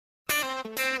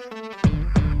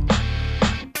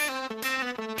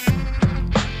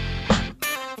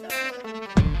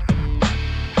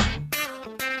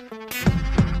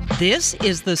This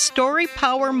is the Story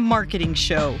Power Marketing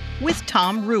Show with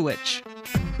Tom Ruwitch.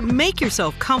 Make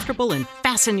yourself comfortable and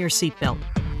fasten your seatbelt.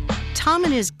 Tom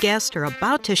and his guest are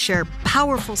about to share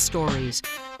powerful stories,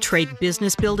 trade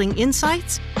business building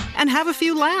insights, and have a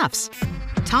few laughs.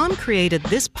 Tom created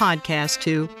this podcast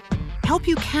to help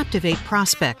you captivate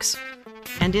prospects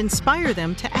and inspire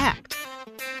them to act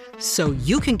so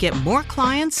you can get more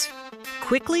clients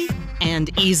quickly and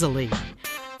easily.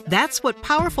 That's what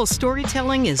powerful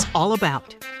storytelling is all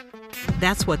about.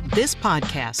 That's what this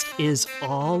podcast is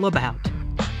all about.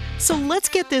 So let's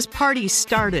get this party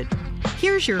started.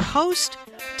 Here's your host,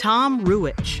 Tom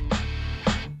Ruwitch.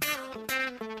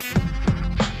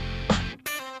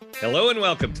 Hello and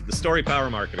welcome to the Story Power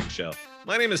Marketing Show.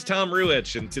 My name is Tom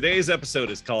Ruwitch, and today's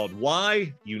episode is called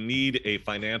Why You Need a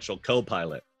Financial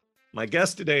Co-Pilot. My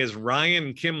guest today is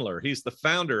Ryan Kimler. He's the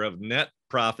founder of Net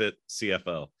Profit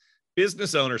CFO.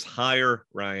 Business owners hire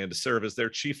Ryan to serve as their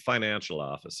chief financial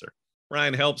officer.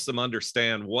 Ryan helps them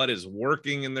understand what is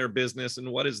working in their business and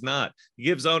what is not. He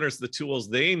gives owners the tools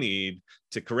they need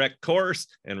to correct course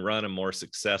and run a more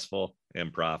successful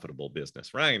and profitable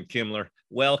business. Ryan Kimler,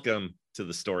 welcome to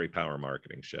the Story Power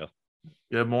Marketing Show.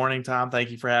 Good morning, Tom. Thank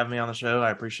you for having me on the show.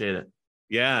 I appreciate it.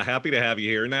 Yeah, happy to have you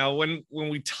here. Now, when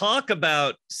we talk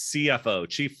about CFO,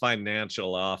 Chief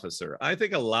Financial Officer, I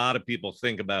think a lot of people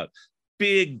think about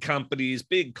big companies,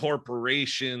 big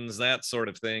corporations, that sort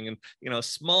of thing. And,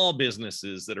 small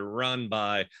businesses that are run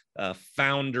by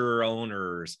founder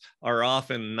owners are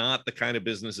often not the kind of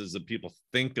businesses that people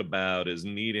think about as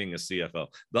needing a CFO.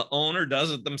 The owner does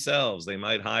it themselves. They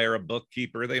might hire a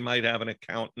bookkeeper. They might have an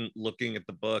accountant looking at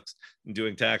the books and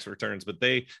doing tax returns, but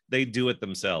they do it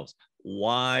themselves.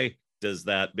 Why does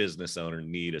that business owner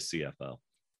need a CFO?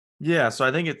 Yeah, so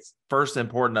I think it's first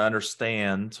important to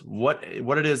understand what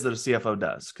it is that a CFO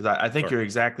does, because I think You're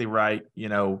exactly right.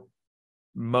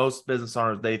 Most business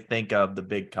owners, they think of the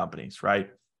big companies, right?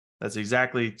 That's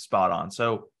exactly spot on.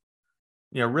 So,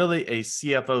 really a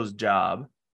CFO's job,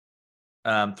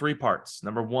 three parts.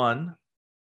 Number one,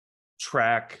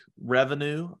 track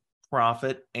revenue,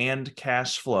 profit, and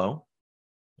cash flow.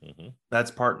 Mm-hmm. That's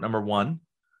part number one.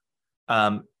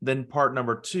 Then part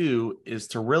number two is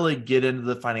to really get into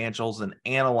the financials and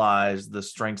analyze the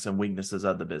strengths and weaknesses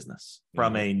of the business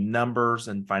from a numbers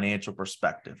and financial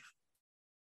perspective.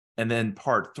 And then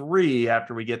part three,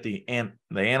 after we get the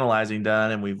analyzing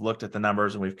done and we've looked at the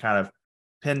numbers and we've kind of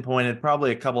pinpointed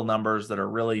probably a couple numbers that are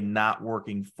really not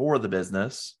working for the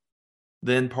business,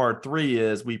 then part three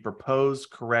is we propose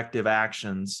corrective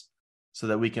actions so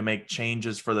that we can make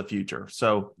changes for the future.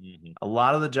 So a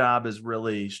lot of the job is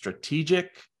really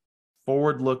strategic,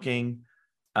 forward-looking,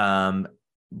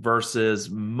 versus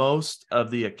most of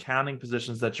the accounting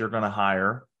positions that you're going to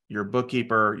hire, your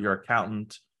bookkeeper, your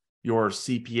accountant, your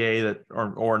CPA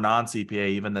or non-CPA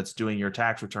even that's doing your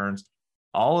tax returns.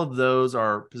 All of those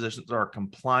are positions that are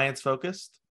compliance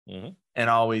focused and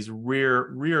always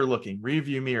rear looking, rear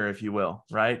view mirror, if you will,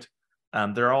 right?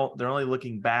 They're only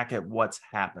looking back at what's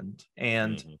happened.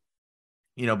 And,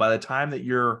 by the time that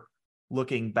you're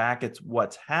looking back at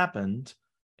what's happened,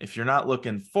 if you're not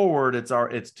looking forward,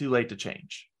 it's too late to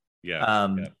change. Yep.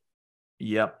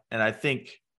 And I think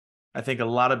a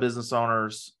lot of business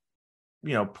owners,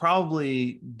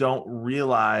 probably don't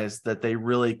realize that they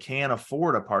really can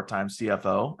afford a part-time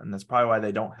CFO. And that's probably why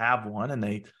they don't have one. And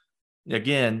they,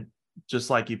 again,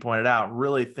 just like you pointed out,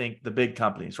 really think the big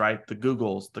companies, right? The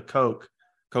Googles, the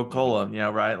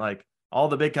Coca-Cola, right? Like all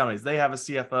the big companies, they have a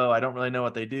CFO. I don't really know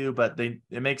what they do, but it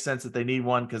makes sense that they need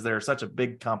one because they're such a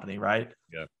big company, right?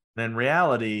 Yeah. And in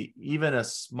reality, even a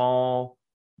small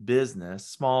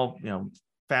business,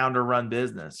 founder-run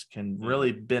business can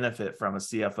really benefit from a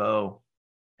CFO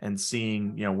and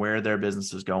seeing, where their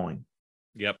business is going.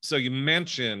 Yep. So you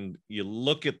mentioned you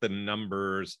look at the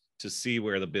numbers to see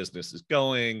where the business is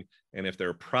going. And if there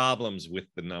are problems with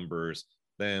the numbers,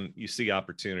 then you see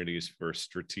opportunities for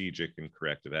strategic and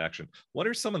corrective action. What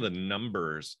are some of the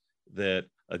numbers that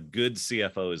a good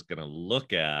CFO is going to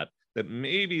look at that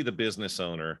maybe the business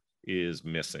owner is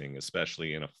missing,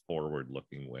 especially in a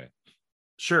forward-looking way?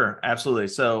 Sure, absolutely.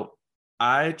 So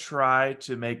I try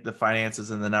to make the finances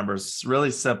and the numbers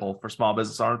really simple for small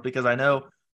business owners because I know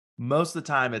most of the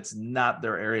time it's not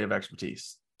their area of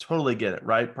expertise. Totally get it,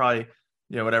 right? Probably,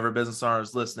 whatever business owner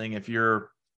is listening, if you're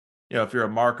a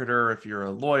marketer, if you're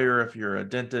a lawyer, if you're a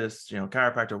dentist,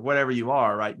 chiropractor, whatever you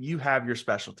are, right? You have your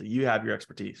specialty, you have your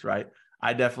expertise, right?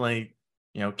 I definitely,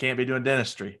 can't be doing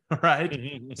dentistry, right?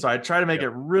 So I try to make it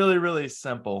really, really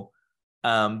simple.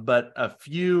 But a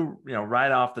few,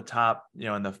 right off the top,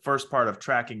 in the first part of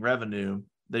tracking revenue,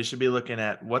 they should be looking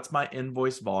at what's my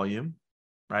invoice volume,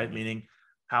 right? Mm-hmm. Meaning,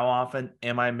 how often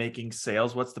am I making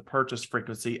sales? What's the purchase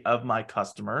frequency of my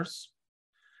customers?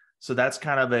 So that's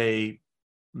kind of a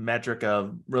metric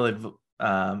of really,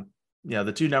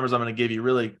 the two numbers I'm going to give you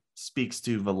really speaks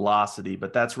to velocity,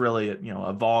 but that's really,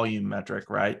 a volume metric,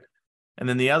 right? And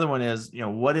then the other one is,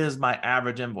 what is my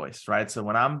average invoice, right? So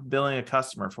when I'm billing a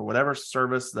customer for whatever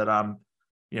service that I'm,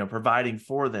 providing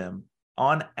for them,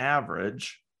 on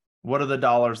average, what are the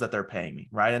dollars that they're paying me,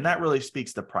 right? And that really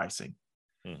speaks to pricing.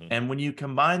 Mm-hmm. And when you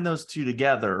combine those two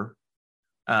together,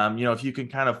 if you can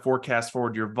kind of forecast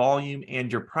forward your volume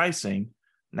and your pricing,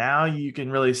 now you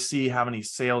can really see how many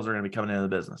sales are going to be coming into the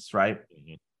business, right?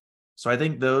 Mm-hmm. So I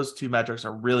think those two metrics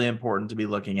are really important to be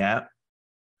looking at.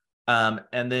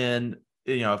 And then,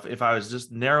 if I was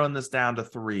just narrowing this down to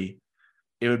three,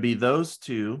 it would be those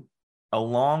two,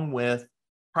 along with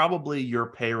probably your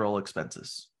payroll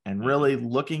expenses, and really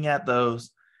looking at those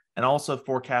and also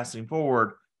forecasting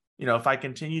forward. If I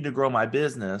continue to grow my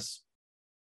business,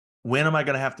 when am I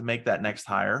going to have to make that next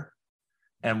hire?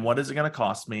 And what is it going to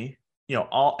cost me?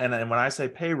 And when I say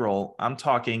payroll, I'm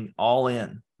talking all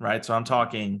in, right? So I'm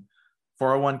talking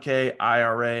 401k,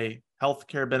 IRA,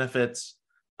 healthcare benefits,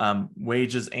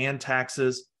 wages and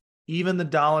taxes, even the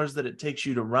dollars that it takes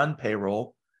you to run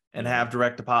payroll and have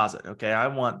direct deposit. Okay. I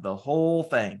want the whole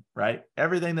thing, right?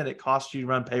 Everything that it costs you to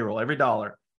run payroll, every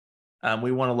dollar.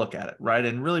 We want to look at it, right?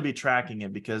 And really be tracking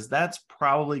it, because that's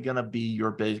probably going to be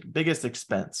your biggest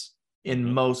expense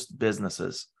in most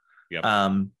businesses. Yep.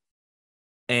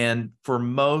 And for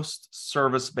most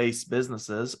service-based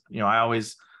businesses, I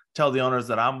always tell the owners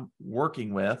that I'm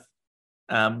working with,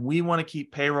 we want to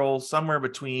keep payroll somewhere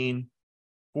between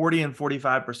 40 and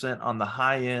 45% on the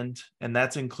high end, and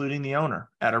that's including the owner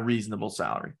at a reasonable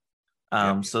salary.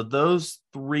 So those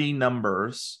three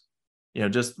numbers,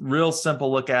 just real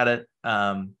simple look at it,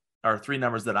 are three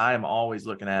numbers that I am always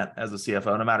looking at as a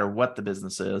CFO, no matter what the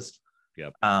business is.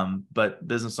 Yep. But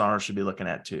business owners should be looking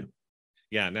at too.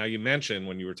 Yeah. Now, you mentioned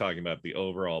when you were talking about the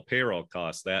overall payroll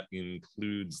cost, that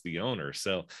includes the owner.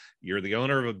 So you're the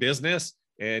owner of a business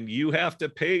and you have to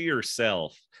pay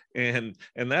yourself. And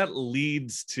that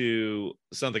leads to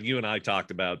something you and I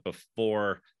talked about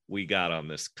before we got on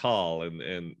this call,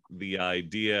 and the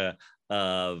idea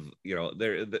of,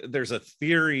 there's a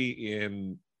theory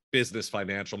in business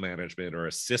financial management, or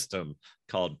a system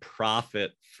called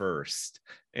profit first.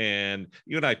 And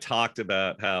you and I talked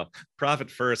about how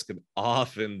profit first can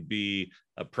often be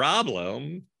a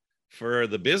problem for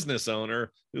the business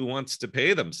owner who wants to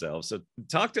pay themselves. So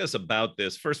talk to us about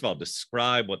this. First of all,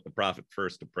 describe what the profit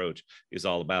first approach is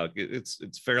all about.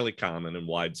 It's fairly common and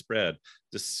widespread.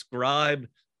 Describe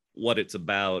what it's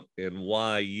about and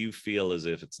why you feel as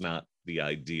if it's not the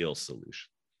ideal solution.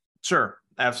 Sure,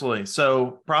 absolutely.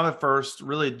 So Profit First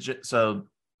really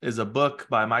is a book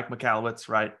by Mike Michalowicz,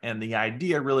 right? And the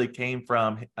idea really came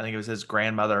from, I think it was his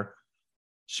grandmother.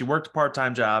 She worked a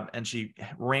part-time job and she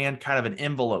ran kind of an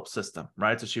envelope system,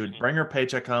 right? So she would bring her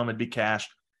paycheck home, it'd be cash,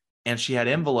 and she had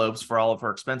envelopes for all of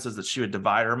her expenses that she would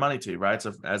divide her money to, right?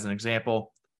 So as an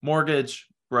example, mortgage,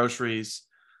 groceries,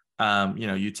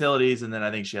 utilities, and then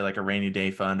I think she had like a rainy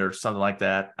day fund or something like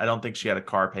that. I don't think she had a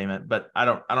car payment, but I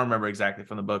don't remember exactly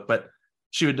from the book, but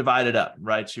she would divide it up,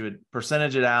 right? She would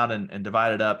percentage it out and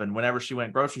divide it up. And whenever she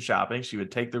went grocery shopping, she would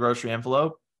take the grocery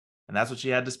envelope and that's what she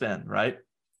had to spend, right?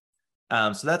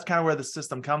 So that's kind of where the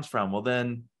system comes from. Well,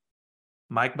 then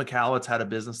Mike Michalowicz had a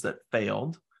business that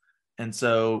failed. And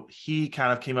so he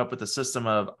kind of came up with a system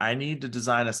of, I need to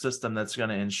design a system that's going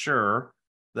to ensure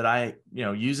that I,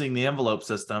 using the envelope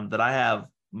system, that I have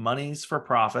monies for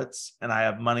profits and I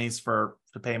have monies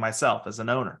to pay myself as an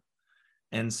owner.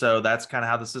 And so that's kind of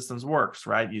how the systems works,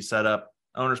 right? You set up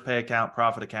owner's pay account,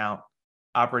 profit account,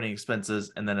 operating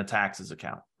expenses, and then a taxes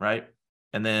account, right?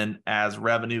 And then as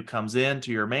revenue comes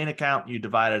into your main account, you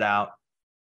divide it out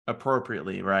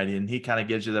appropriately, right? And he kind of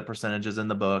gives you the percentages in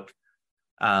the book.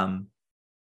 And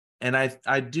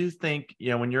I do think,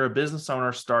 when you're a business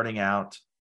owner starting out,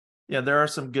 there are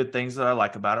some good things that I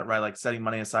like about it, right? Like setting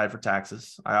money aside for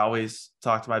taxes. I always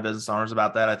talk to my business owners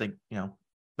about that. I think,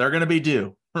 they're going to be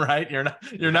due, right? You're not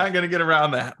going to get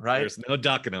around that, right? There's no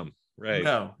ducking them, right?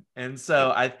 No. And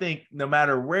so I think no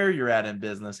matter where you're at in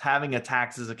business, having a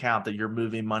taxes account that you're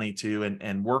moving money to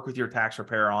and work with your tax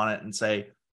preparer on it and say,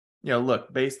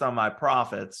 look, based on my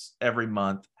profits every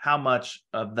month, how much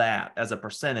of that as a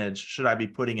percentage should I be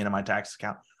putting into my tax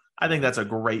account? I think that's a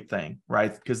great thing,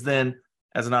 right? Because then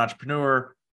as an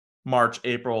entrepreneur, March,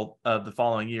 April of the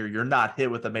following year, you're not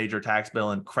hit with a major tax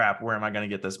bill and crap, where am I going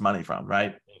to get this money from,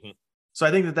 right? Mm-hmm. So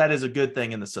I think that that is a good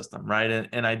thing in the system, right?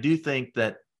 And I do think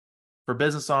that for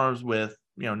business owners with,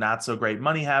 not so great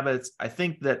money habits, I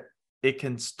think that it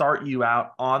can start you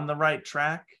out on the right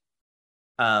track.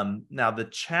 Now the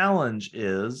challenge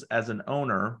is, as an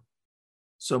owner,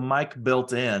 so Mike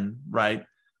built in, right?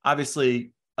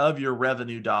 Obviously, of your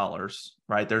revenue dollars,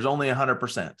 right? There's only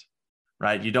 100%,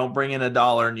 right? You don't bring in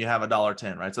 $1 and you have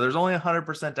 $1.10, right? So there's only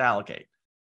 100% to allocate.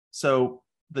 So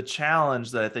the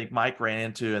challenge that I think Mike ran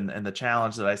into, and the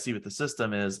challenge that I see with the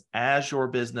system is, as your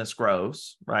business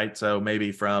grows, right? So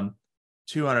maybe from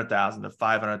 200,000 to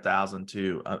 500,000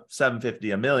 to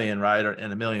 750, a million, right? Or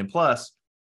and a million plus,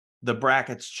 the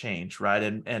brackets change, right?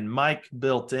 And Mike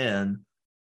built in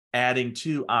adding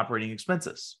to operating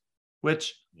expenses,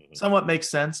 which somewhat makes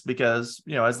sense because,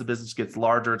 as the business gets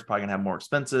larger, it's probably gonna have more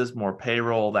expenses, more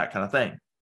payroll, that kind of thing.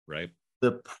 Right.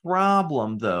 The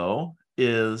problem, though,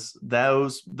 is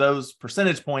those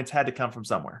percentage points had to come from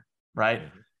somewhere, right?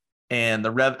 And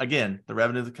the revenue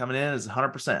that's coming in is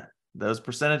 100%. Those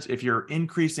percentage, if you're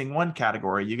increasing one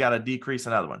category, you got to decrease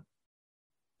another one.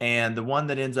 And the one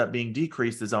that ends up being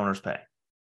decreased is owner's pay.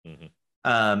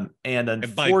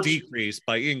 And by decrease,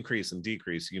 by increase and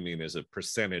decrease, you mean as a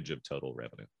percentage of total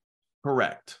revenue?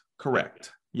 Correct.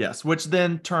 Yes, which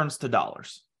then turns to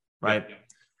dollars, right? Yeah.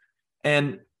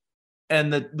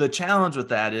 And the challenge with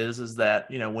that is that,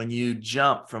 when you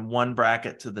jump from one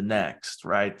bracket to the next,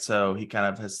 right? So he kind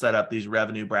of has set up these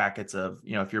revenue brackets of,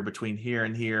 if you're between here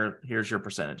and here, here's your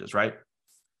percentages, right?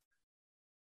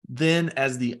 Then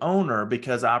as the owner,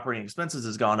 because operating expenses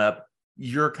has gone up,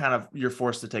 you're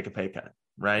forced to take a pay cut,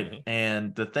 right?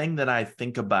 And the thing that I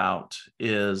think about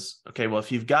is, okay, well,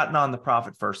 if you've gotten on the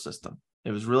profit first system,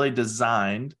 it was really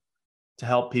designed to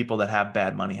help people that have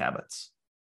bad money habits.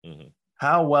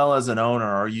 How well as an owner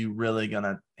are you really going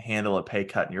to handle a pay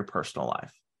cut in your personal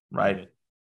life, right?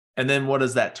 And then what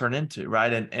does that turn into,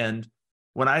 right? And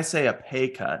when I say a pay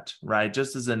cut, right,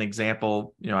 just as an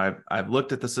example, I've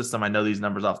looked at the system. I know these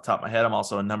numbers off the top of my head. I'm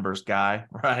also a numbers guy,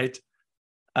 right?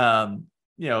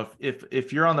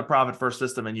 If you're on the profit first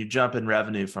system and you jump in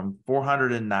revenue from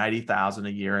 490,000 a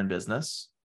year in business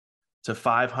to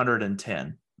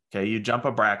 510, okay, you jump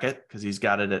a bracket because he's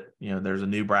got it at, there's a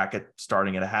new bracket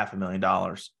starting at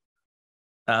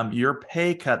 $500,000. Your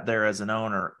pay cut there as an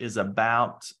owner is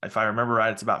about, if I remember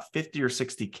right, it's about 50 or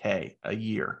 60K a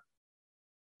year.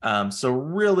 So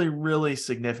really, really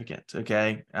significant.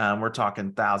 Okay. We're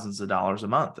talking thousands of dollars a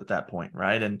month at that point.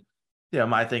 Right. And,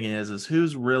 my thinking is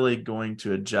who's really going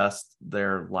to adjust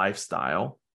their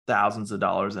lifestyle thousands of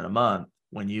dollars in a month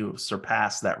when you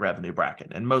surpass that revenue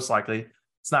bracket? And most likely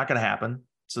it's not going to happen.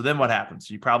 So then what happens?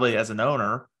 You probably, as an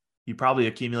owner,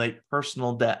 accumulate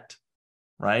personal debt,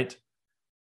 right?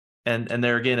 And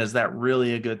there again, is that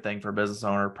really a good thing for a business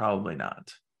owner? Probably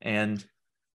not. And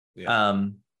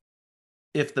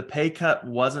if the pay cut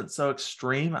wasn't so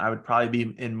extreme, I would probably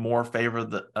be in more favor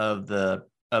of the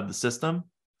system.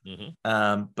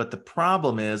 But the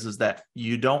problem is that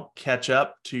you don't catch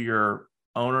up to your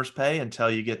owner's pay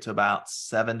until you get to about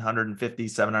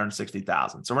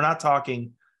 760,000. So we're not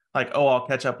talking like, oh, I'll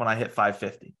catch up when I hit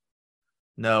 550.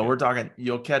 No, we're talking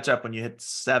you'll catch up when you hit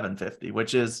 750,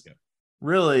 which is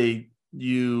really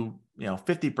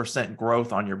 50%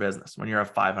 growth on your business when you're a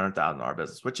 $500,000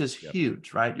 business, which is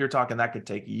huge, right? You're talking that could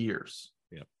take years.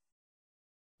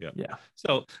 Yeah.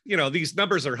 So, these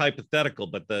numbers are hypothetical,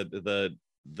 but the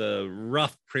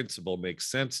rough principle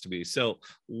makes sense to me. So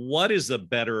what is a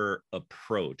better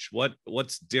approach?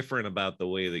 What's different about the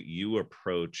way that you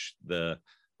approach the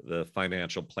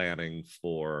financial planning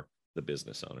for the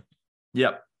business owner?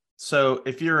 Yep. So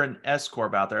if you're an S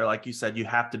corp out there, like you said, you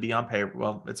have to be on pay.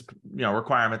 Well, it's a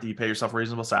requirement that you pay yourself a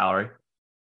reasonable salary.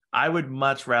 I would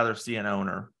much rather see an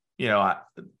owner.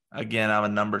 Again, I'm a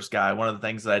numbers guy. One of the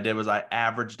things that I did was I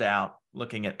averaged out,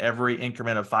 looking at every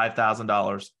increment of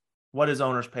 $5,000. What is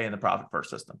owners pay in the profit first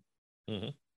system?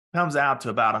 Comes out to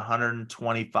about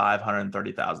 $125,000,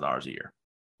 $130,000 a year.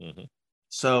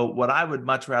 So what I would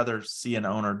much rather see an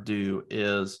owner do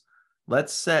is,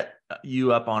 let's set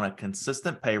you up on a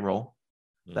consistent payroll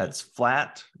that's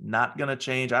flat, not going to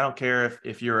change. I don't care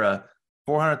if you're a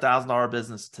 $400,000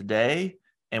 business today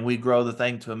and we grow the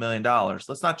thing to $1 million.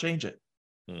 Let's not change it.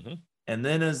 And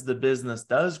then as the business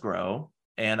does grow,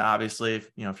 and obviously,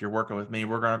 if you're working with me,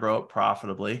 we're going to grow it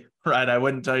profitably, right? I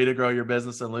wouldn't tell you to grow your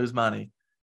business and lose money.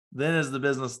 Then as the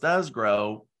business does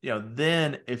grow,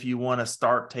 then if you want to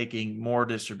start taking more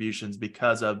distributions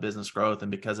because of business growth and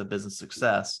because of business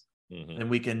success, then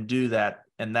we can do that.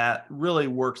 And that really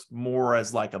works more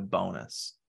as like a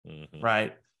bonus,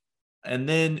 right? And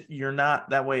then you're not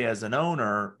that way as an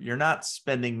owner, you're not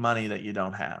spending money that you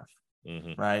don't have,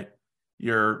 right?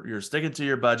 you're sticking to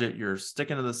your budget, you're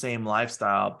sticking to the same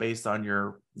lifestyle based on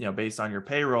your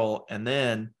payroll. And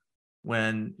then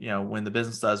when the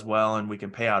business does well and we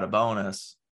can pay out a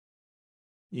bonus,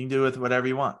 you can do with whatever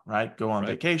you want, right? Go on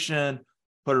vacation,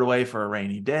 put it away for a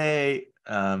rainy day.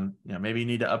 Maybe you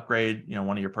need to upgrade,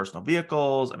 one of your personal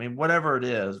vehicles. I mean, whatever it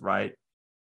is, right?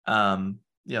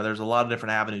 There's a lot of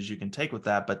different avenues you can take with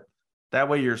that, but that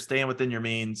way you're staying within your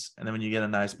means. And then when you get a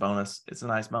nice bonus, it's a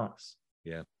nice bonus.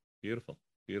 Yeah. Beautiful.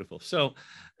 Beautiful. So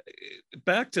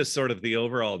back to sort of the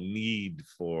overall need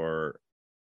for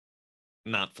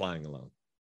not flying alone.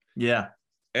 Yeah.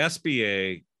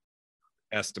 SBA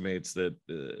estimates that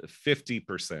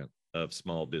 50% of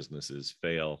small businesses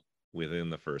fail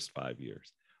within the first 5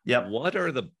 years. Yep. What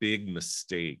are the big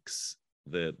mistakes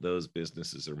that those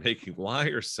businesses are making? Why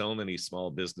are so many small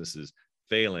businesses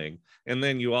failing? And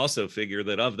then you also figure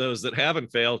that of those that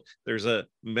haven't failed, there's a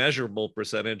measurable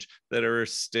percentage that are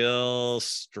still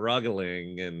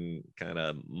struggling and kind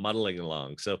of muddling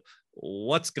along. So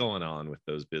what's going on with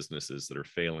those businesses that are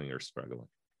failing or struggling?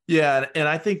 Yeah. And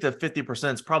I think the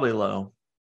 50% is probably low,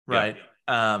 right?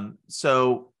 Yeah.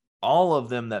 So all of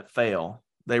them that fail,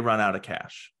 they run out of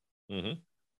cash. Mm-hmm.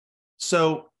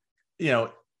 So,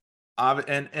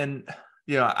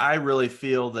 I really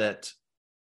feel that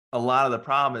a lot of the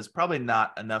problem is probably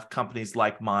not enough companies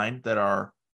like mine that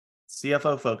are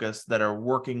CFO focused, that are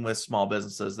working with small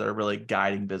businesses, that are really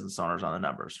guiding business owners on the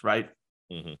numbers, right?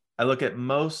 Mm-hmm. I look at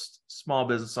most small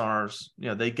business owners,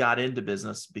 they got into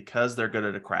business because they're good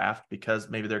at a craft, because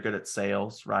maybe they're good at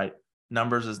sales, right?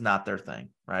 Numbers is not their thing,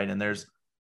 right? And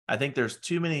I think there's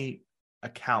too many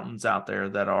accountants out there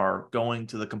that are going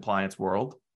to the compliance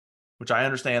world, which I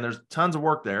understand there's tons of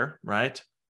work there, right?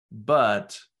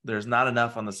 But there's not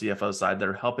enough on the CFO side that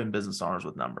are helping business owners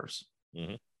with numbers.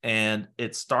 Mm-hmm. And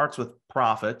it starts with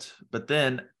profit. But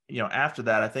then, after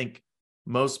that, I think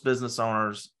most business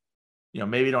owners,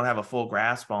 maybe don't have a full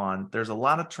grasp on, there's a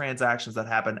lot of transactions that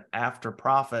happen after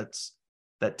profits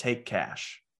that take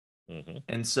cash. Mm-hmm.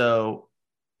 And so,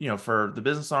 for the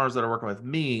business owners that are working with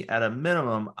me, at a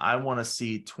minimum, I want to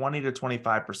see 20 to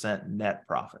 25% net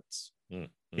profits. Mm-hmm.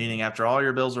 Meaning after all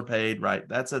your bills are paid, right?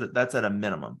 That's at a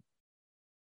minimum.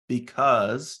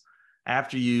 Because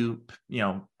after you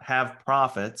have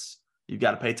profits, you've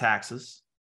got to pay taxes.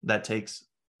 That takes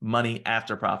money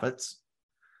after profits.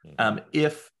 Mm-hmm.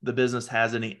 If the business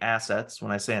has any assets,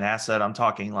 when I say an asset, I'm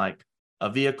talking like a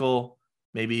vehicle,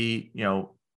 maybe,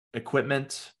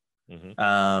 equipment,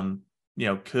 mm-hmm.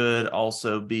 Could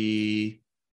also be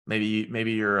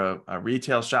maybe you're a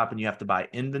retail shop and you have to buy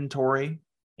inventory.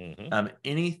 Mm-hmm.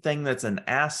 Anything that's an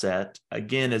asset,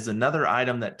 again, is another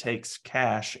item that takes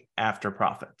cash after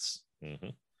profits. Mm-hmm.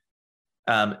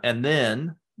 And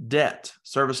then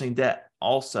servicing debt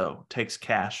also takes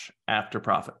cash after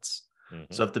profits.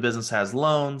 Mm-hmm. So if the business has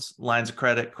loans, lines of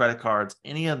credit, credit cards,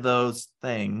 any of those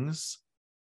things,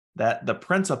 that the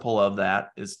principal of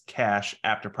that is cash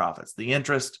after profits. The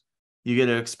interest you get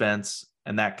to expense,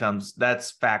 and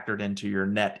that's factored into your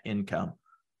net income.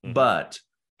 Mm-hmm. But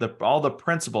all the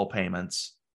principal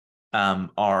payments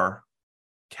are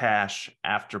cash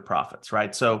after profits,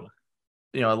 right? So,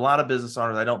 a lot of business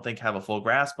owners I don't think have a full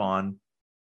grasp on,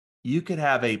 you could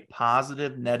have a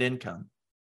positive net income.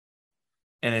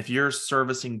 And if you're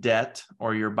servicing debt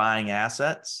or you're buying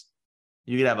assets,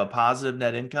 you could have a positive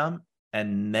net income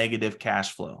and negative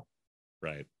cash flow.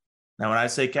 Right. Now, when I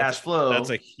say cash flow, that's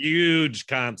a huge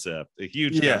concept,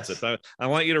 concept. I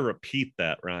want you to repeat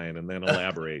that, Ryan, and then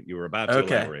elaborate. You were about to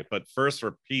elaborate, but first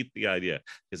repeat the idea,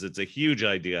 because it's a huge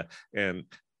idea. And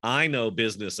I know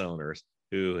business owners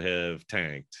who have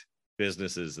tanked,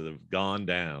 businesses that have gone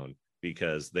down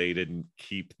because they didn't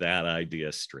keep that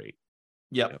idea straight.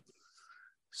 Yep.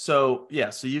 So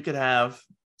you could have,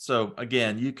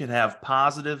 you could have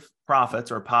positive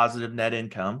profits or positive net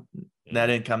income. Net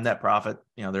income, net profit,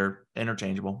 they're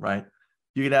interchangeable, right?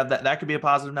 You could have that could be a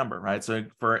positive number, right? So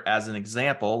as an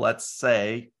example, let's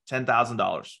say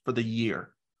 $10,000 for the year,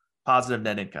 positive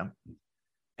net income.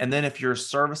 And then if you're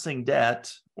servicing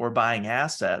debt or buying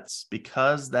assets,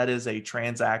 because that is a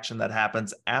transaction that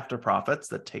happens after profits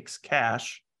that takes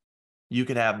cash, you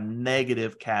could have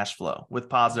negative cash flow with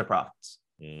positive profits.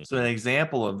 Mm-hmm. So an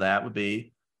example of that would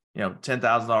be,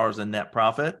 $10,000 in net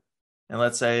profit. And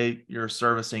let's say you're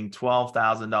servicing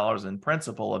 $12,000 in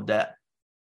principal of debt.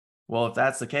 Well, if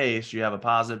that's the case, you have a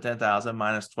positive 10,000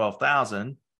 minus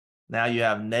 12,000. Now you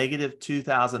have negative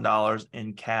 $2,000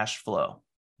 in cash flow.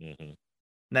 Mm-hmm.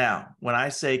 Now, when I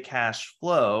say cash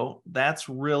flow, that's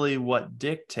really what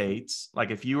dictates,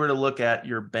 like if you were to look at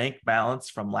your bank balance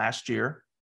from last year,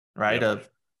 right, of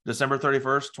December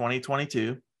 31st,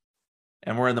 2022,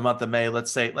 and we're in the month of May,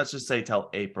 let's just say till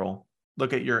April.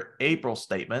 Look at your April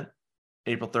statement,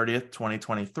 April 30th,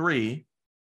 2023.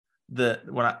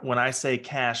 When I say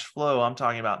cash flow, I'm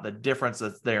talking about the difference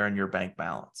that's there in your bank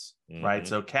balance, right?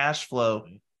 So cash flow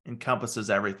encompasses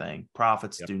everything.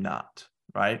 Profits do not,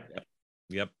 right?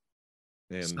 Yep.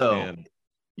 And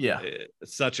yeah,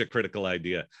 it's such a critical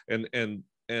idea.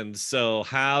 And so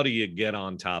how do you get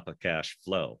on top of cash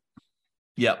flow?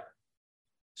 Yep.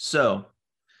 So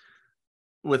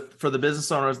for the business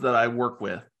owners that I work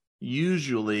with,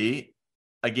 usually,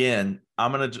 again,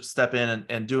 I'm going to just step in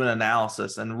and do an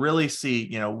analysis and really see,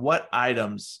 what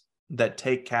items that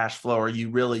take cash flow are you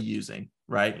really using,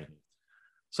 right?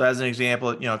 So as an example,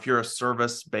 if you're a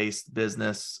service-based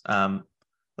business,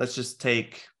 let's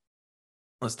take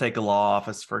a law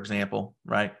office, for example,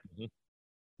 right?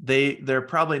 They're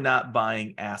probably not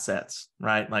buying assets,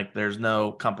 right? Like there's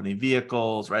no company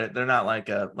vehicles, right? They're not like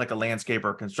a landscaper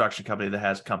or construction company that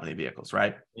has company vehicles,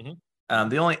 right?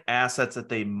 The only assets that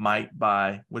they might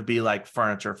buy would be like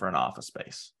furniture for an office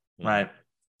space, right?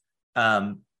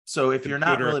 So if you're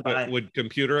not really buying, would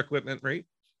computer equipment rate?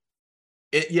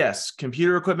 Yes,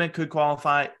 computer equipment could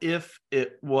qualify if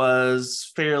it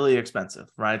was fairly expensive,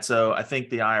 right? So I think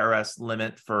the IRS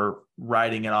limit for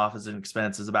writing it off as an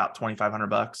expense is about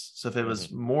 $2,500. So if it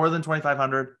was more than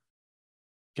 $2,500,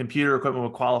 computer equipment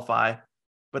would qualify.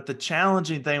 But the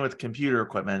challenging thing with computer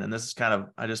equipment, and this is kind of,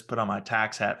 I just put on my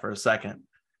tax hat for a second.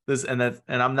 And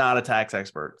I'm not a tax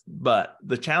expert, but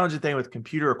the challenging thing with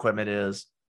computer equipment is,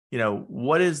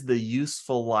 what is the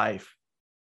useful life?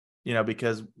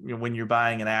 Because when you're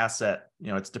buying an asset,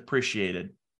 it's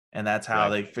depreciated, and that's how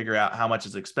they figure out how much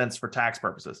is expense for tax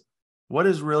purposes. What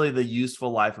is really the useful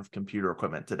life of computer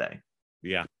equipment today?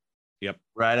 Yeah. Yep.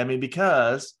 Right. I mean,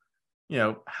 because,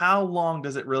 how long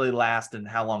does it really last and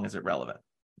how long is it relevant?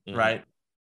 Right.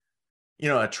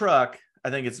 A truck,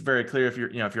 I think it's very clear if you're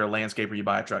a landscaper, you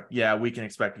buy a truck. Yeah, we can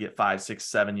expect to get 5, 6,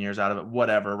 7 years out of it,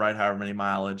 whatever, right? However many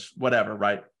mileage, whatever,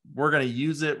 right? We're going to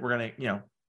use it. We're going to,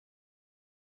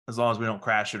 as long as we don't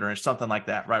crash it or something like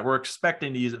that, right? We're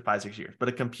expecting to use it 5, 6 years. But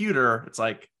a computer, it's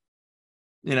like,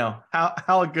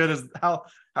 how good is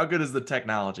the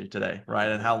technology today, right?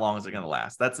 And how long is it going to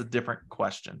last? That's a different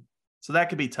question. So that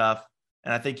could be tough.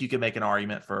 And I think you can make an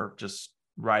argument for just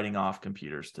writing off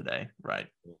computers today, right?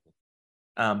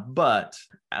 But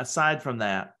aside from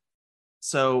that,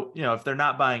 so, if they're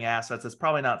not buying assets, it's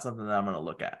probably not something that I'm going to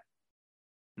look at.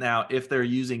 Now, if they're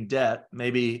using debt,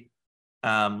 maybe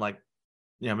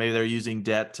maybe they're using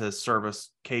debt to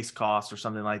service case costs or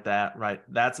something like that, right?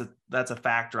 That's a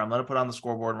factor I'm going to put on the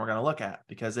scoreboard and we're going to look at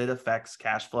because it affects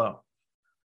cash flow.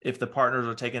 If the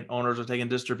owners are taking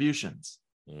distributions,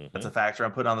 that's a factor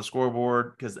I'm putting on the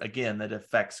scoreboard because again, that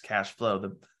affects cash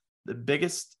flow. The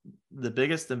biggest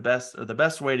and best, or the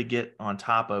best way to get on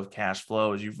top of cash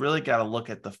flow is you've really got to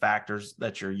look at the factors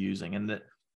that you're using and that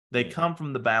they come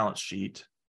from the balance sheet,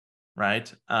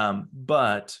 right?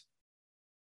 But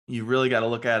you really got to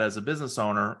look at as a business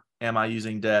owner, am I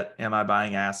using debt? Am I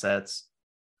buying assets?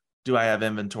 Do I have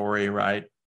inventory, right?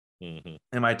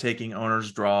 Am I taking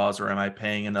owner's draws or am I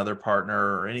paying another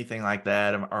partner or anything like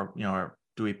that? Or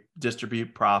do we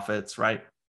distribute profits, right?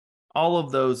 All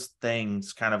of those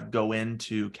things kind of go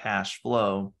into cash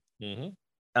flow. And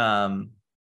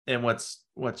what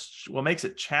makes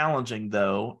it challenging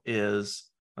though is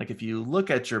like if you look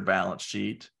at your balance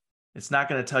sheet, it's not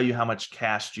going to tell you how much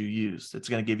cash you used. It's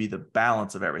going to give you the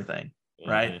balance of everything,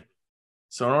 right?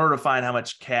 So in order to find how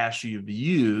much cash you've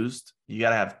used, you got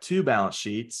to have two balance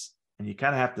sheets and you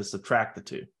kind of have to subtract the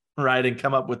two, right? And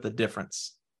come up with the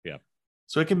difference. Yeah.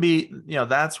 So it can be,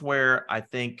 that's where I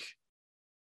think,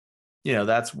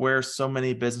 that's where so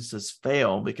many businesses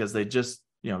fail because they just,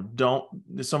 so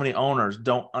many owners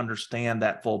don't understand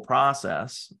that full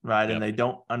process, right? And they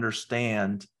don't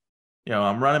understand,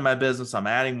 I'm running my business, I'm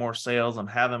adding more sales, I'm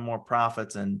having more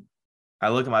profits, and I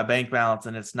look at my bank balance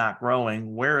and it's not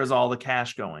growing. Where is all the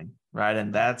cash going, right?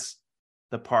 And that's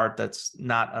the part that's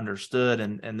not understood.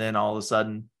 And then all of a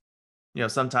sudden,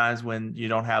 sometimes when you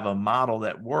don't have a model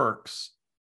that works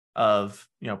of,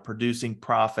 producing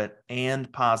profit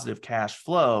and positive cash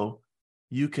flow,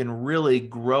 you can really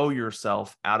grow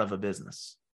yourself out of a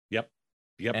business.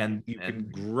 Yep. And you can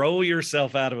grow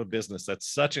yourself out of a business. That's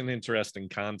such an interesting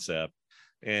concept.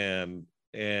 And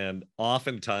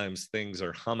oftentimes things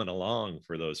are humming along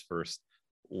for those first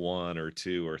 1 or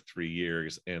 2 or 3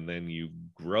 years. And then you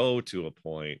grow to a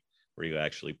point where you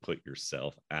actually put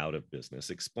yourself out of business.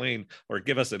 Explain or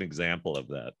give us an example of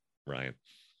that, Ryan.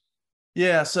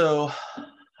 Yeah. So,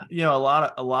 a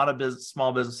lot of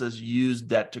small businesses use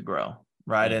debt to grow,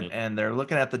 right? And they're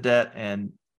looking at the debt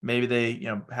and maybe they,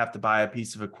 have to buy a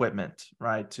piece of equipment,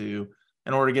 right, in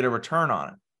order to get a return on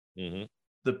it. Mm-hmm.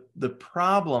 The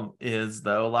problem is,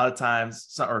 though, a lot of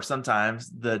times, or sometimes,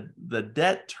 the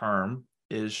debt term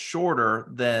is shorter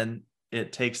than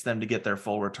it takes them to get their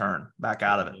full return back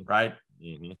out of it, right?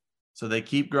 Mm-hmm. So they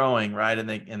keep growing, right, and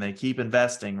they keep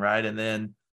investing, right, and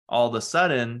then all of a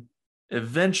sudden,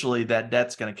 eventually, that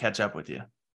debt's going to catch up with you,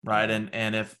 right? Mm-hmm.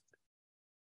 And if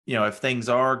things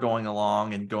are going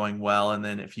along and going well, and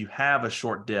then if you have a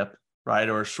short dip, right,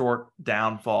 or a short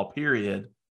downfall period,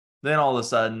 then all of a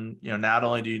sudden, not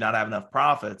only do you not have enough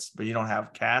profits, but you don't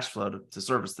have cash flow to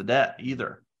service the debt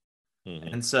either.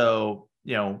 Mm-hmm. And so,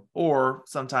 or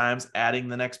sometimes adding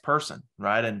the next person,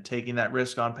 right, and taking that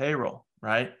risk on payroll,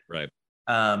 right? Right.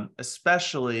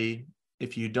 Especially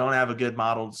if you don't have a good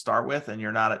model to start with and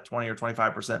you're not at 20 or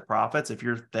 25% profits, if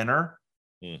you're thinner,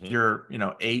 Mm-hmm. if you're,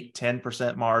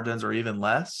 8-10% margins or even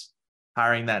less,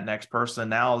 hiring that next person,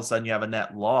 now all of a sudden you have a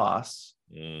net loss.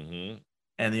 Mm-hmm.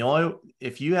 And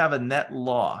if you have a net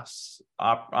loss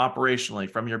operationally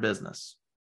from your business,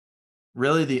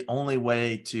 really the only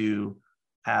way to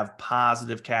have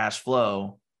positive cash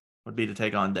flow would be to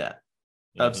take on debt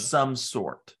of some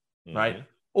sort, right?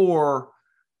 Or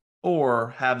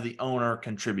have the owner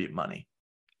contribute money,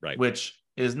 right? Which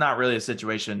is not really a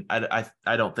situation I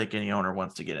don't think any owner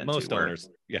wants to get into. Most owners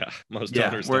don't want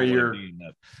to be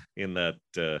in that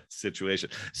situation.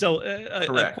 So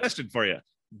a question for you.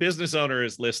 Business owner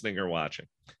is listening or watching,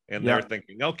 and they're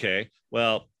thinking, okay,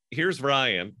 well, here's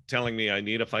Ryan telling me I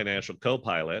need a financial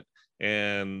co-pilot,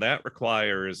 and that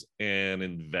requires an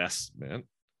investment.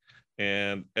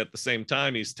 And at the same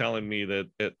time, he's telling me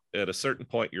that at a certain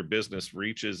point, your business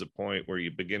reaches a point where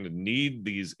you begin to need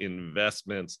these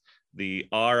investments. The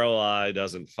ROI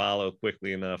doesn't follow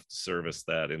quickly enough to service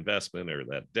that investment or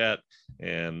that debt.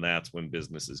 And that's when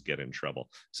businesses get in trouble.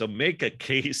 So make a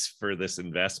case for this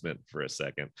investment for a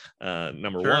second.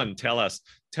 Number one, tell us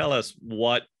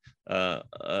what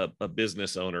a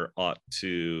business owner ought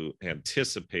to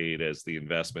anticipate as the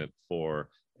investment for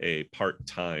a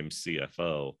part-time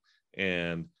CFO,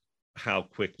 and how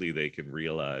quickly they can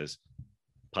realize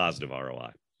positive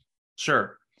ROI.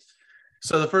 Sure.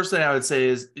 So the first thing I would say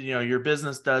is, your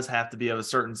business does have to be of a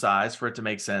certain size for it to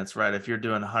make sense, right? If you're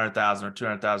doing $100,000 or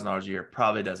 $200,000 a year,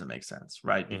 probably doesn't make sense,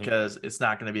 right? Because it's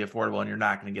not going to be affordable and you're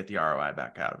not going to get the ROI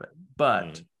back out of it.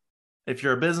 But if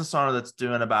you're a business owner that's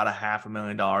doing about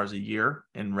 $500,000 a year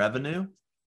in revenue,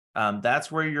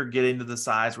 that's where you're getting to the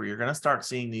size where you're going to start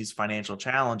seeing these financial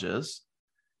challenges,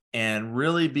 and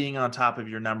really being on top of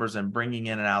your numbers and bringing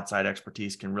in an outside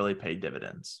expertise can really pay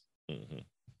dividends.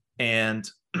 And,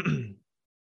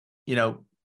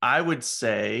 I would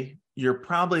say you're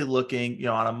probably looking,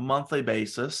 on a monthly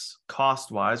basis,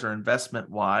 cost-wise or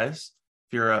investment-wise.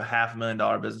 If you're a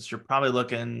 $500,000 business, you're probably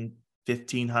looking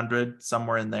 $1,500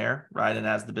 somewhere in there, right? And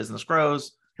as the business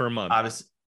grows, per month, obviously,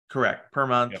 correct, per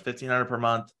month, $1,500 per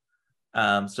month.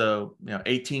 So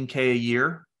 $18K a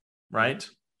year, right?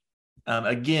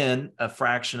 Again, a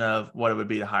fraction of what it would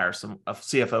be to hire a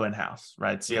CFO in-house,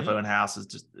 right? CFO in-house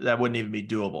is that wouldn't even be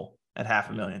doable at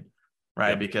 $500,000,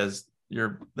 right? Because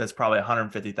that's probably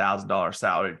 $150,000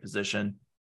 salaried position,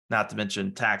 not to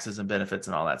mention taxes and benefits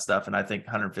and all that stuff. And I think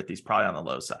 150 is probably on the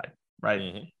low side,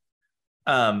 right?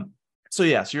 So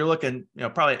you're looking,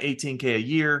 probably 18K a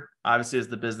year. Obviously, if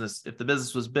the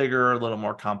business was bigger, a little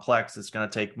more complex, it's going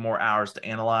to take more hours to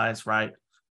analyze, right?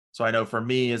 So I know for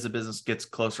me, as the business gets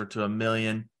closer to $1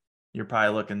 million, you're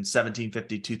probably looking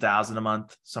 1,750, 2,000 a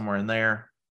month, somewhere in there,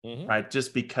 right?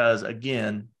 Just because,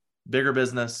 again, bigger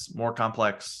business, more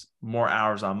complex, more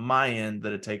hours on my end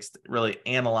that it takes to really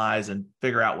analyze and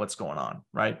figure out what's going on,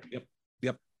 right?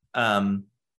 Yep.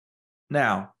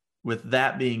 Now, with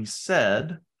that being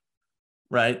said,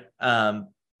 right,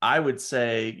 I would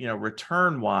say,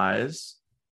 return wise,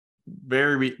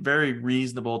 very, very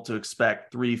reasonable to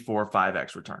expect 3, 4,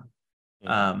 5x return.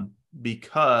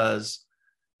 Because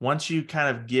once you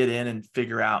kind of get in and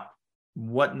figure out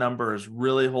what number is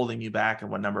really holding you back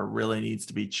and what number really needs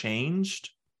to be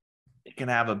changed, it can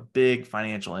have a big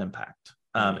financial impact.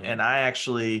 And I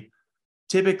actually,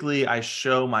 typically I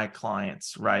show my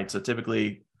clients, right? So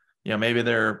typically, maybe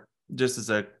they're, just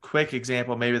as a quick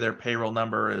example, maybe their payroll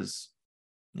number is,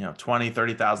 $20,000,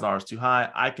 $30,000 too high.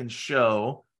 I can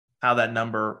show how that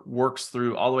number works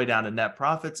through all the way down to net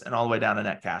profits and all the way down to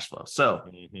net cash flow. So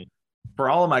for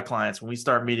all of my clients, when we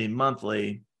start meeting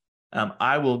monthly,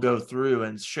 I will go through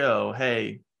and show,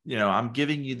 hey, I'm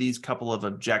giving you these couple of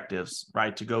objectives,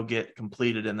 right, to go get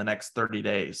completed in the next 30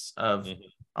 days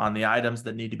on the items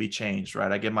that need to be changed,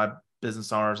 right? I give my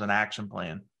business owners an action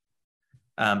plan.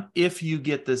 If you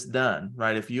get this done,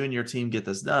 right? If you and your team get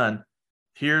this done,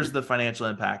 here's the financial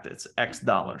impact. It's X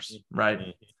dollars,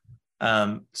 right?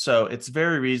 So it's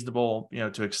very reasonable,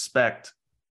 to expect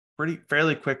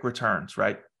fairly quick returns,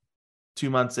 right? 2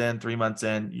 months in, 3 months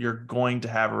in, you're going to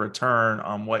have a return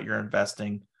on what you're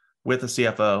investing with a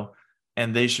CFO,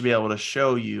 and they should be able to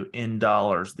show you in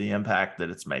dollars the impact that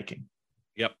it's making.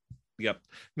 Yep.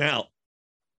 Now,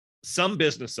 some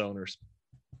business owners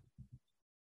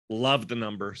love the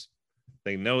numbers.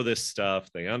 They know this stuff.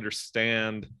 They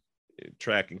understand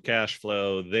tracking cash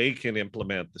flow. They can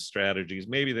implement the strategies.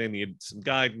 Maybe they need some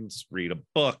guidance, read a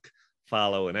book,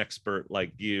 follow an expert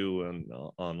like you and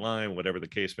online, whatever the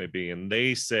case may be. And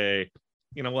they say,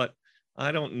 you know what?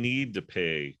 I don't need to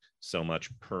pay so much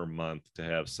per month to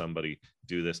have somebody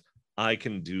do this. I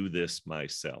can do this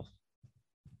myself.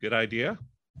 Good idea?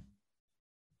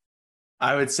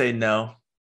 I would say no.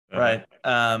 Right.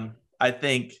 I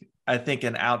think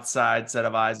an outside set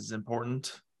of eyes is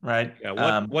important, right?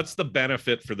 Yeah. What's the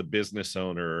benefit for the business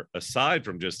owner aside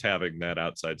from just having that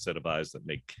outside set of eyes that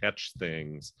may catch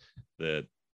things that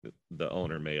the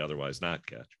owner may otherwise not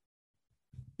catch?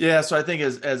 Yeah. So I think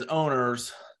as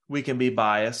owners, we can be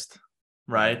biased,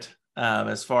 right?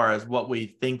 As far as what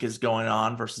we think is going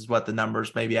on versus what the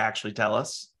numbers maybe actually tell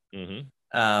us.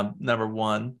 Number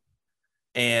one.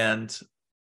 And,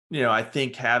 I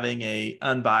think having a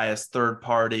unbiased third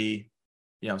party,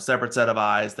 separate set of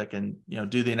eyes that can,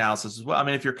 do the analysis as well. I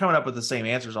mean, if you're coming up with the same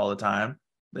answers all the time,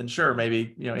 then sure,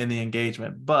 maybe, in the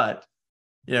engagement, but,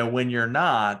 when you're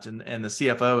not, and the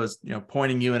CFO is,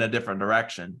 pointing you in a different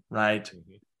direction, right?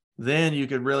 Then you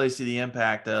could really see the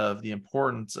impact of the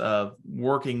importance of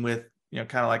working with,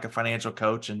 kind of like a financial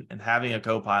coach and having a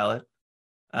co-pilot.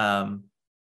 I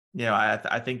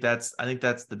think that's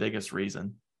the biggest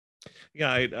reason.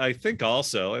 Yeah, I think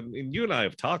also, and you and I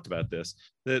have talked about this,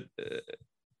 that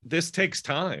this takes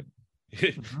time.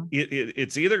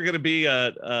 It's either going to be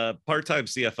a part-time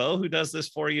CFO who does this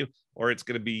for you, or it's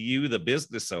going to be you, the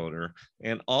business owner.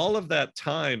 And all of that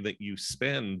time that you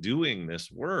spend doing this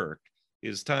work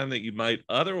is time that you might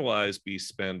otherwise be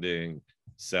spending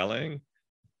selling,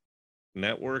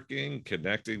 networking,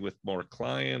 connecting with more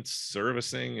clients,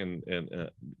 servicing, and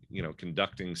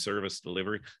conducting service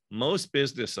delivery. Most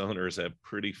business owners have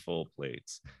pretty full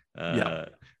plates.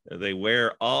 They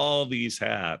wear all these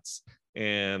hats,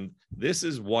 and this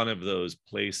is one of those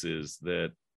places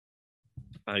that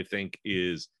I think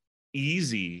is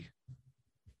easy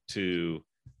to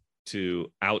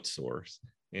outsource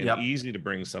and easy to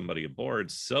bring somebody aboard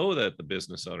so that the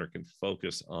business owner can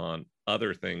focus on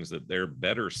other things that they're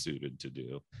better suited to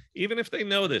do, even if they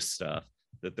know this stuff,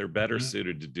 that they're better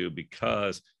suited to do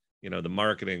because, the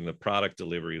marketing, the product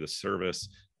delivery, the service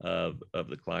of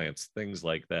the clients, things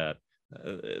like that,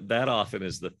 that often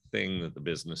is the thing that the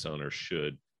business owner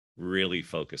should really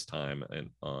focus time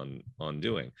on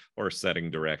doing, or setting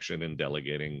direction and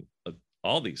delegating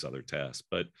all these other tasks.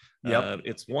 But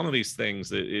it's one of these things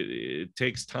that it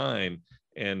takes time,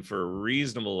 and for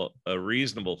a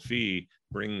reasonable fee,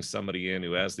 bring somebody in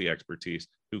who has the expertise,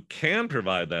 who can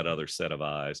provide that other set of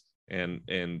eyes and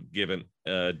give an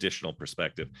additional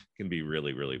perspective, can be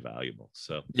really, really valuable.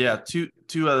 So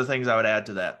two other things I would add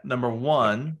to that. Number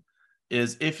one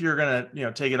is, if you're going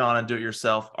to, take it on and do it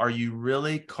yourself, are you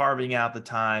really carving out the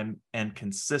time and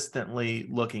consistently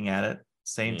looking at it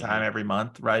same time every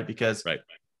month, right? Because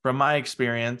from my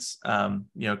experience, kind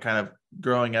of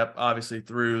growing up, obviously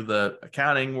through the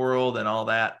accounting world and all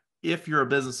that, if you're a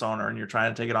business owner and you're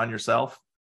trying to take it on yourself,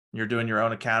 you're doing your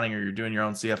own accounting or you're doing your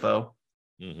own CFO,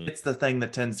 it's the thing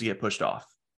that tends to get pushed off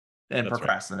and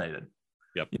procrastinated.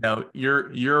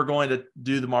 You're going to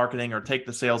do the marketing or take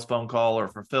the sales phone call or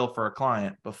fulfill for a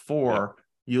client before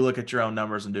you look at your own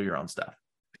numbers and do your own stuff.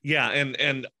 Yeah.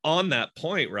 And on that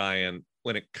point, Ryan,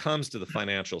 when it comes to the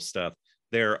financial stuff,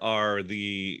 there are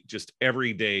the just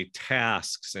everyday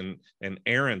tasks and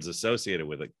errands associated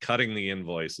with it: cutting the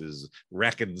invoices,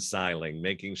 reconciling,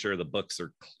 making sure the books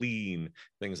are clean,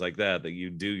 things like that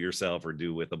you do yourself or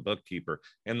do with a bookkeeper.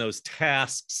 And those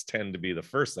tasks tend to be the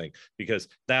first thing, because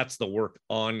that's the work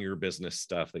on your business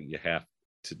stuff that you have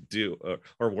to do,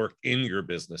 or work in your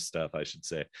business stuff, I should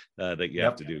say, that you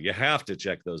have to do. You have to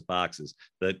check those boxes.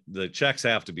 The checks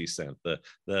have to be sent.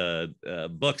 The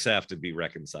books have to be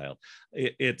reconciled.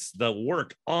 It's the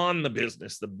work on the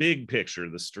business, the big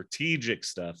picture, the strategic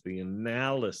stuff, the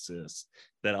analysis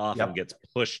that often gets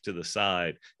pushed to the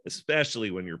side,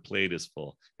 especially when your plate is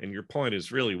full. And your point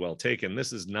is really well taken.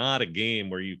 This is not a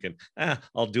game where you can,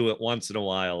 I'll do it once in a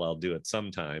while, I'll do it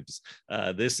sometimes.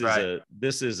 This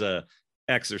is a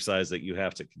exercise that you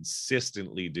have to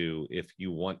consistently do if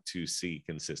you want to see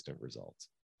consistent results.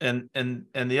 And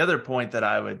the other point that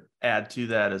I would add to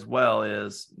that as well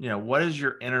is, what is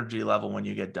your energy level when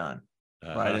you get done?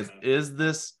 Right? Is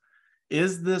this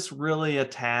really a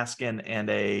task and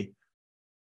a,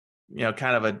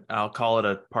 kind of I'll call it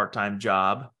a part-time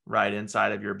job, right,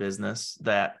 inside of your business,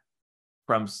 that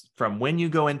from when you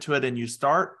go into it and you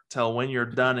start till when you're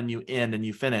done and you end and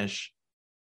you finish,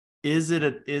 is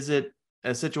it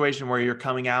a situation where you're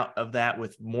coming out of that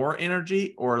with more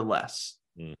energy or less?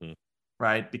 Mm-hmm.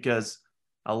 Right? Because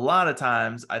a lot of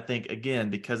times, I think,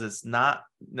 again, because it's not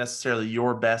necessarily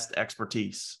your best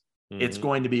expertise, it's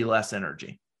going to be less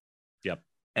energy. Yep.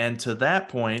 And to that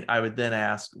point, I would then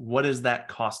ask, what is that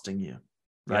costing you?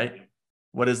 Right? Yep.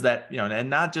 What is that, and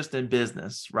not just in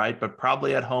business, right? But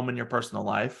probably at home in your personal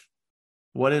life.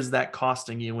 What is that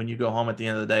costing you when you go home at the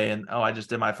end of the day and, I just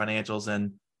did my financials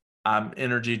and I'm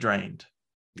energy drained?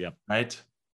 Yep. Right?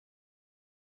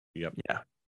 Yep. Yeah.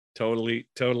 Totally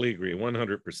agree.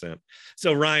 100%.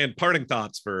 So Ryan, parting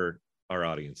thoughts for our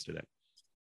audience today.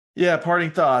 Yeah.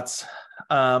 Parting thoughts.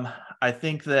 I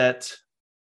think that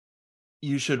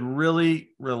you should really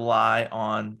rely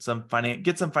on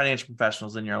get some financial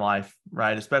professionals in your life,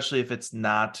 right? Especially if it's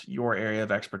not your area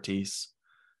of expertise.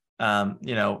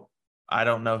 I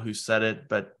don't know who said it,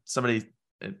 but somebody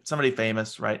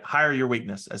famous, right? Hire your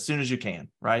weakness as soon as you can,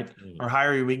 right? Mm-hmm. Or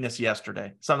hire your weakness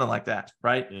yesterday, something like that,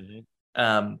 right?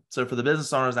 Mm-hmm. So for the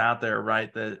business owners out there,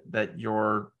 right, that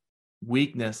your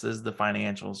weakness is the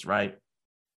financials, right?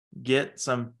 Get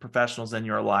some professionals in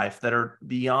your life that are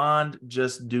beyond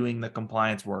just doing the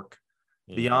compliance work,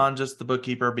 beyond just the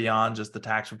bookkeeper, beyond just the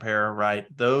tax preparer, right?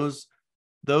 Those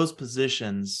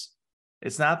positions,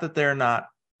 it's not that they're not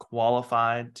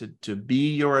qualified to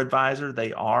be your advisor.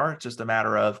 They are. It's just a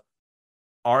matter of,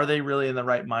 are they really in the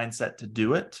right mindset to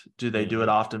do it? Do they do it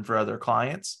often for other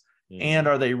clients? And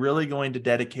are they really going to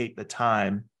dedicate the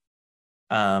time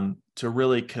to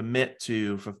really commit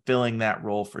to fulfilling that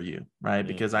role for you, right?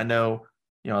 Because I know,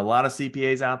 a lot of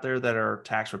CPAs out there that are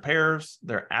tax preparers.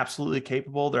 They're absolutely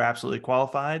capable. They're absolutely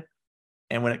qualified.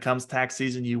 And when it comes tax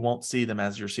season, you won't see them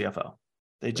as your CFO.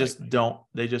 They just don't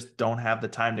have the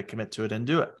time to commit to it and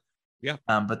do it. Yeah.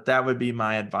 But that would be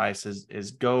my advice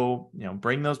is go,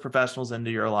 bring those professionals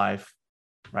into your life,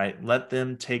 right? Let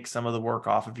them take some of the work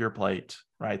off of your plate,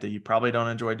 right? That you probably don't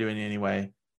enjoy doing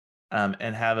anyway.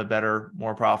 And have a better,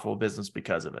 more profitable business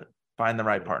because of it. Find the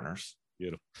right partners.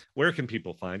 Beautiful. Where can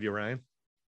people find you, Ryan?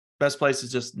 Best place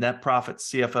is just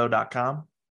netprofitcfo.com.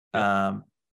 Yep.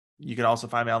 You can also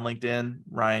find me on LinkedIn.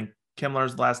 Ryan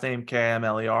Kimler's last name,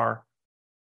 Kimler.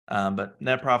 But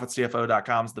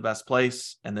netprofitcfo.com is the best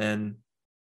place. And then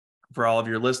for all of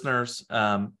your listeners,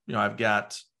 I've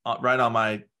got right on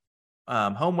my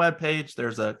home webpage,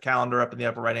 there's a calendar up in the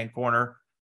upper right-hand corner.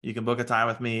 You can book a time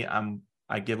with me.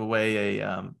 I give away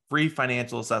a free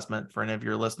financial assessment for any of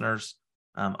your listeners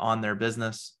on their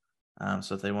business.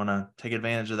 So if they want to take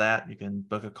advantage of that, you can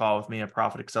book a call with me, a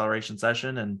profit acceleration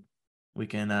session, and we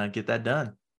can get that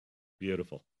done.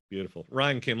 Beautiful. Beautiful.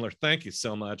 Ryan Kimler, thank you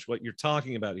so much. What you're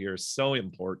talking about here is so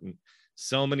important.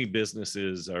 So many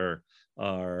businesses are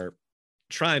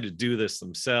trying to do this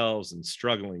themselves and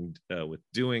struggling with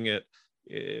doing it.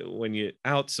 When you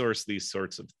outsource these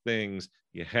sorts of things,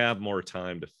 you have more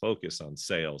time to focus on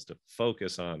sales, to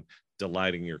focus on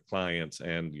delighting your clients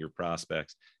and your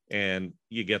prospects, and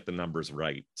you get the numbers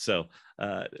right. So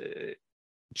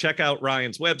check out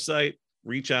Ryan's website,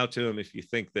 reach out to him if you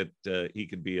think that he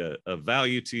could be a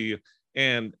value to you.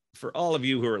 And for all of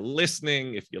you who are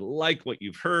listening, if you like what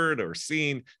you've heard or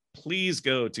seen, please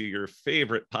go to your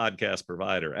favorite podcast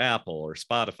provider, Apple or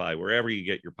Spotify, wherever you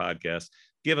get your podcasts.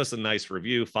 Give us a nice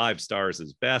review. 5 stars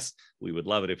is best. We would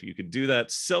love it if you could do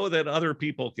that so that other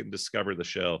people can discover the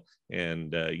show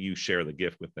and you share the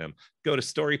gift with them. Go to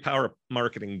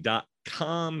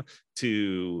storypowermarketing.com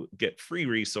to get free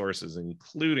resources,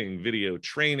 including video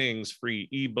trainings, free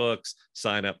ebooks,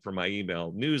 sign up for my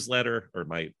email newsletter or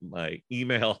my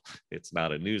email. It's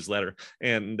not a newsletter.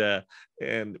 And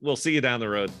we'll see you down the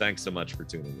road. Thanks so much for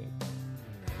tuning in.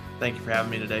 Thank you for having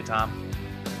me today, Tom.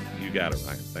 You got it,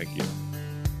 Ryan. Thank you.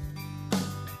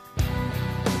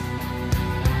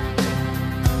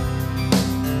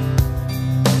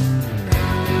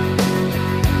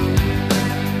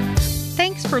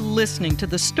 Thanks for listening to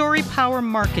the Story Power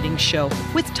Marketing Show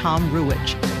with Tom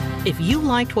Ruwitch. If you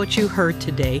liked what you heard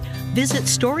today, visit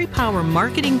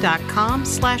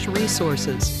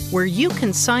storypowermarketing.com/resources, where you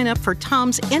can sign up for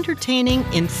Tom's entertaining,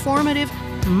 informative,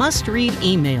 must-read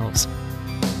emails.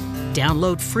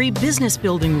 Download free business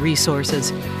building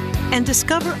resources. and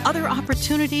discover other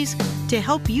opportunities to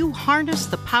help you harness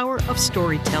the power of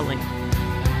storytelling.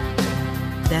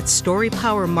 That's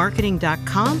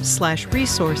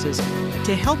storypowermarketing.com/resources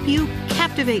to help you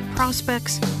captivate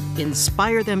prospects,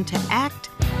 inspire them to act,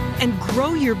 and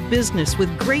grow your business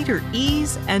with greater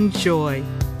ease and joy.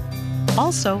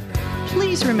 Also,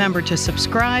 please remember to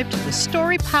subscribe to the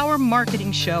Story Power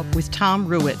Marketing Show with Tom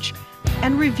Ruwitch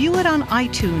and review it on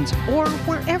iTunes or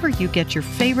wherever you get your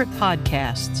favorite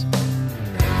podcasts.